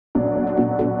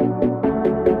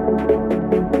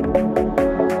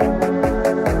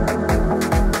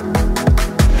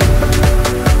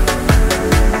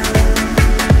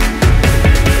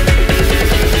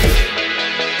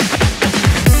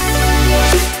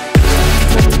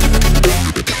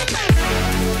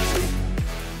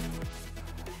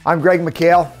I'm Greg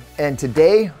McHale, and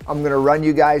today I'm going to run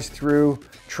you guys through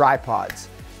tripods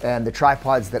and the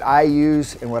tripods that I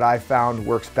use and what I found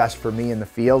works best for me in the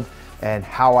field and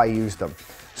how I use them.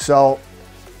 So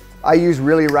I use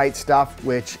Really Right Stuff,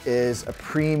 which is a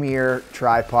premier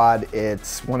tripod.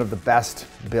 It's one of the best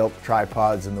built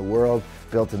tripods in the world,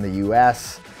 built in the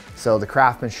US. So the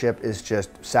craftsmanship is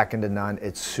just second to none.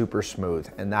 It's super smooth,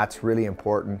 and that's really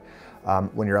important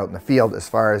when you're out in the field, as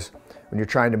far as when you're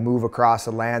trying to move across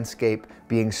a landscape,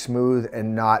 being smooth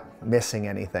and not missing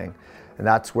anything. And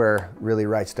that's where Really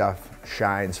Right Stuff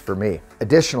shines for me.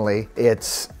 Additionally,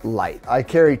 it's light. I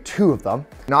carry two of them,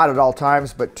 not at all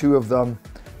times, but two of them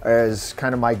is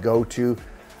kind of my go-to.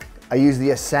 I use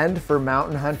the Ascend for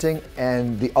mountain hunting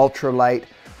and the Ultralight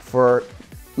for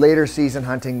later season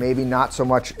hunting, maybe not so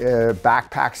much a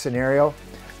backpack scenario,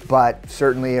 but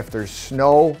certainly if there's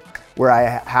snow where I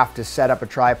have to set up a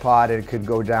tripod and it could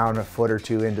go down a foot or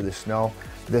two into the snow,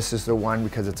 this is the one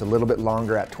because it's a little bit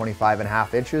longer at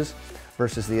 25.5 inches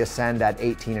versus the Ascend at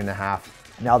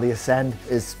 18.5. Now the Ascend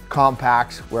is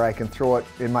compact where I can throw it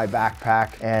in my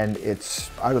backpack and it's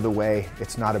out of the way.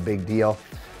 It's not a big deal.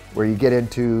 Where you get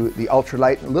into the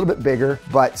Ultralight, a little bit bigger,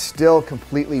 but still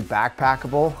completely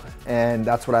backpackable. And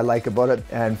that's what I like about it.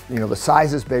 And you know, the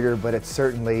size is bigger, but it's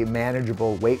certainly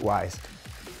manageable weight-wise.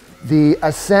 The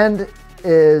Ascend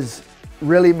is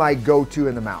really my go-to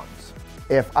in the mountains.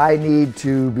 If I need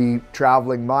to be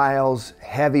traveling miles,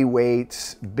 heavy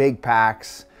weights, big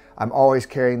packs, I'm always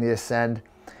carrying the Ascend.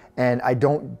 And I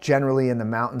don't generally in the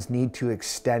mountains need to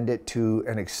extend it to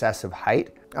an excessive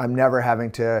height. I'm never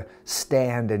having to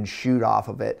stand and shoot off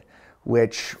of it,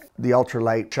 which the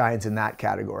Ultralight shines in that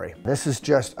category. This is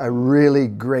just a really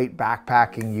great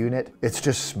backpacking unit. It's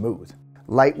just smooth,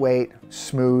 lightweight,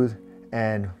 smooth,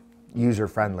 and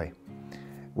user-friendly,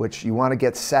 which you want to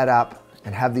get set up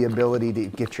and have the ability to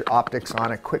get your optics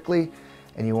on it quickly,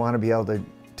 and you want to be able to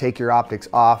take your optics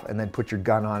off and then put your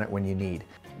gun on it when you need.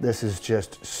 This is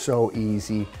just so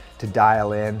easy to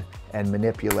dial in and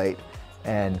manipulate,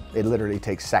 and it literally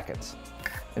takes seconds.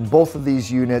 And both of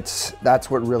these units, that's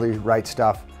what Really Right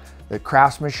Stuff. The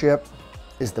craftsmanship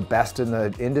is the best in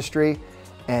the industry,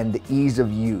 and the ease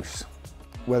of use.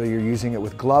 Whether you're using it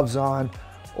with gloves on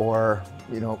or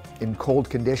in cold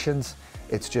conditions,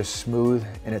 it's just smooth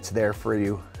and it's there for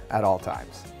you at all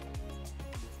times.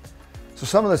 So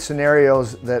some of the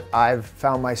scenarios that I've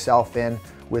found myself in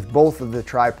with both of the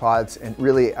tripods, and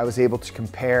really I was able to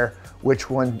compare which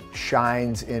one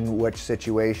shines in which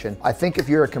situation. I think if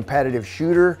you're a competitive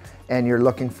shooter and you're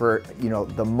looking for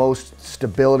the most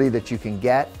stability that you can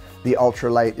get, the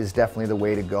Ultralight is definitely the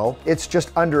way to go. It's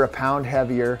just under a pound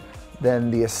heavier than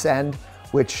the Ascend,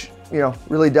 which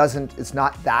really it's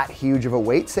not that huge of a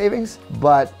weight savings,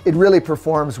 but it really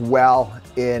performs well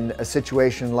in a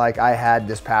situation like I had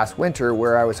this past winter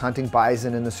where I was hunting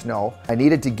bison in the snow. I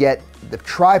needed to get the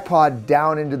tripod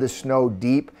down into the snow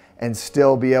deep and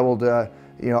still be able to,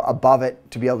 above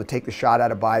it, to be able to take the shot at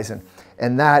a bison.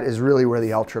 And that is really where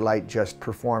the Ultralight just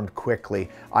performed quickly.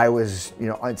 I was,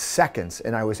 on seconds,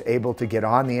 and I was able to get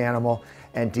on the animal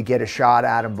and to get a shot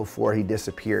at him before he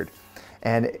disappeared.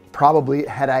 And probably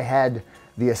had I had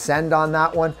the Ascend on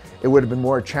that one, it would have been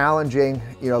more challenging,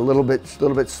 a little bit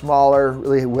smaller,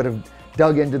 really would have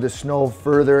dug into the snow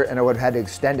further, and I would have had to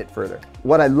extend it further.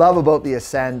 What I love about the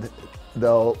Ascend,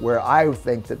 though, where I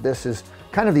think that this is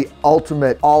kind of the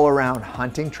ultimate all-around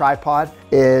hunting tripod,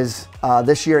 is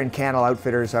this year in Cannell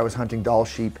Outfitters, I was hunting Dall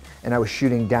sheep and I was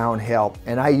shooting downhill,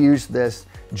 and I used this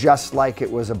just like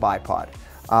it was a bipod.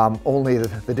 Only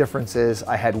the difference is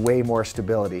I had way more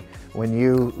stability. When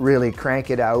you really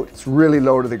crank it out, it's really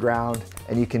low to the ground,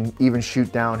 and you can even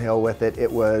shoot downhill with it.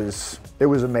 It was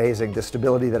amazing, the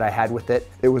stability that I had with it.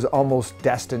 It was almost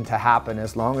destined to happen.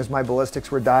 As long as my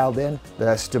ballistics were dialed in,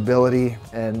 the stability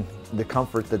and the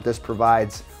comfort that this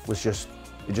provides was it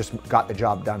just got the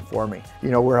job done for me.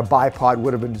 Where a bipod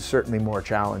would have been certainly more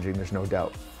challenging, there's no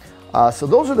doubt. So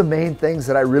those are the main things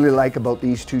that I really like about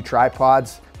these two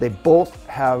tripods. They both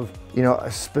have,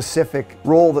 a specific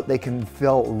role that they can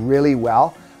fill really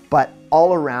well, but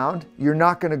all around, you're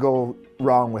not gonna go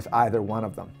wrong with either one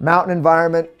of them. Mountain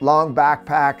environment, long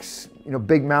backpacks,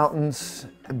 big mountains,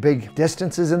 big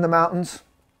distances in the mountains,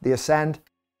 the Ascend.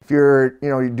 If you're,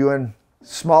 you're doing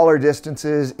smaller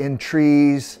distances in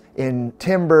trees, in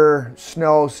timber,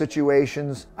 snow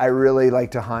situations, I really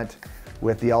like to hunt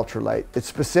with the Ultralight. It's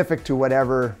specific to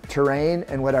whatever terrain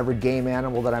and whatever game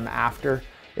animal that I'm after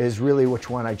is really which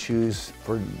one I choose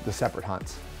for the separate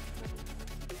hunts.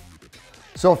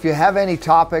 So if you have any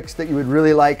topics that you would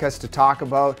really like us to talk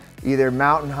about, either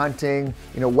mountain hunting,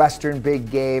 Western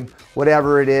big game,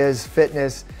 whatever it is,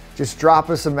 fitness, just drop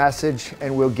us a message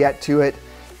and we'll get to it.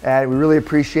 And we really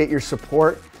appreciate your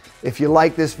support. If you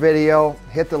like this video,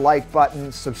 hit the like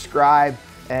button, subscribe,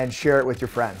 and share it with your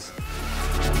friends.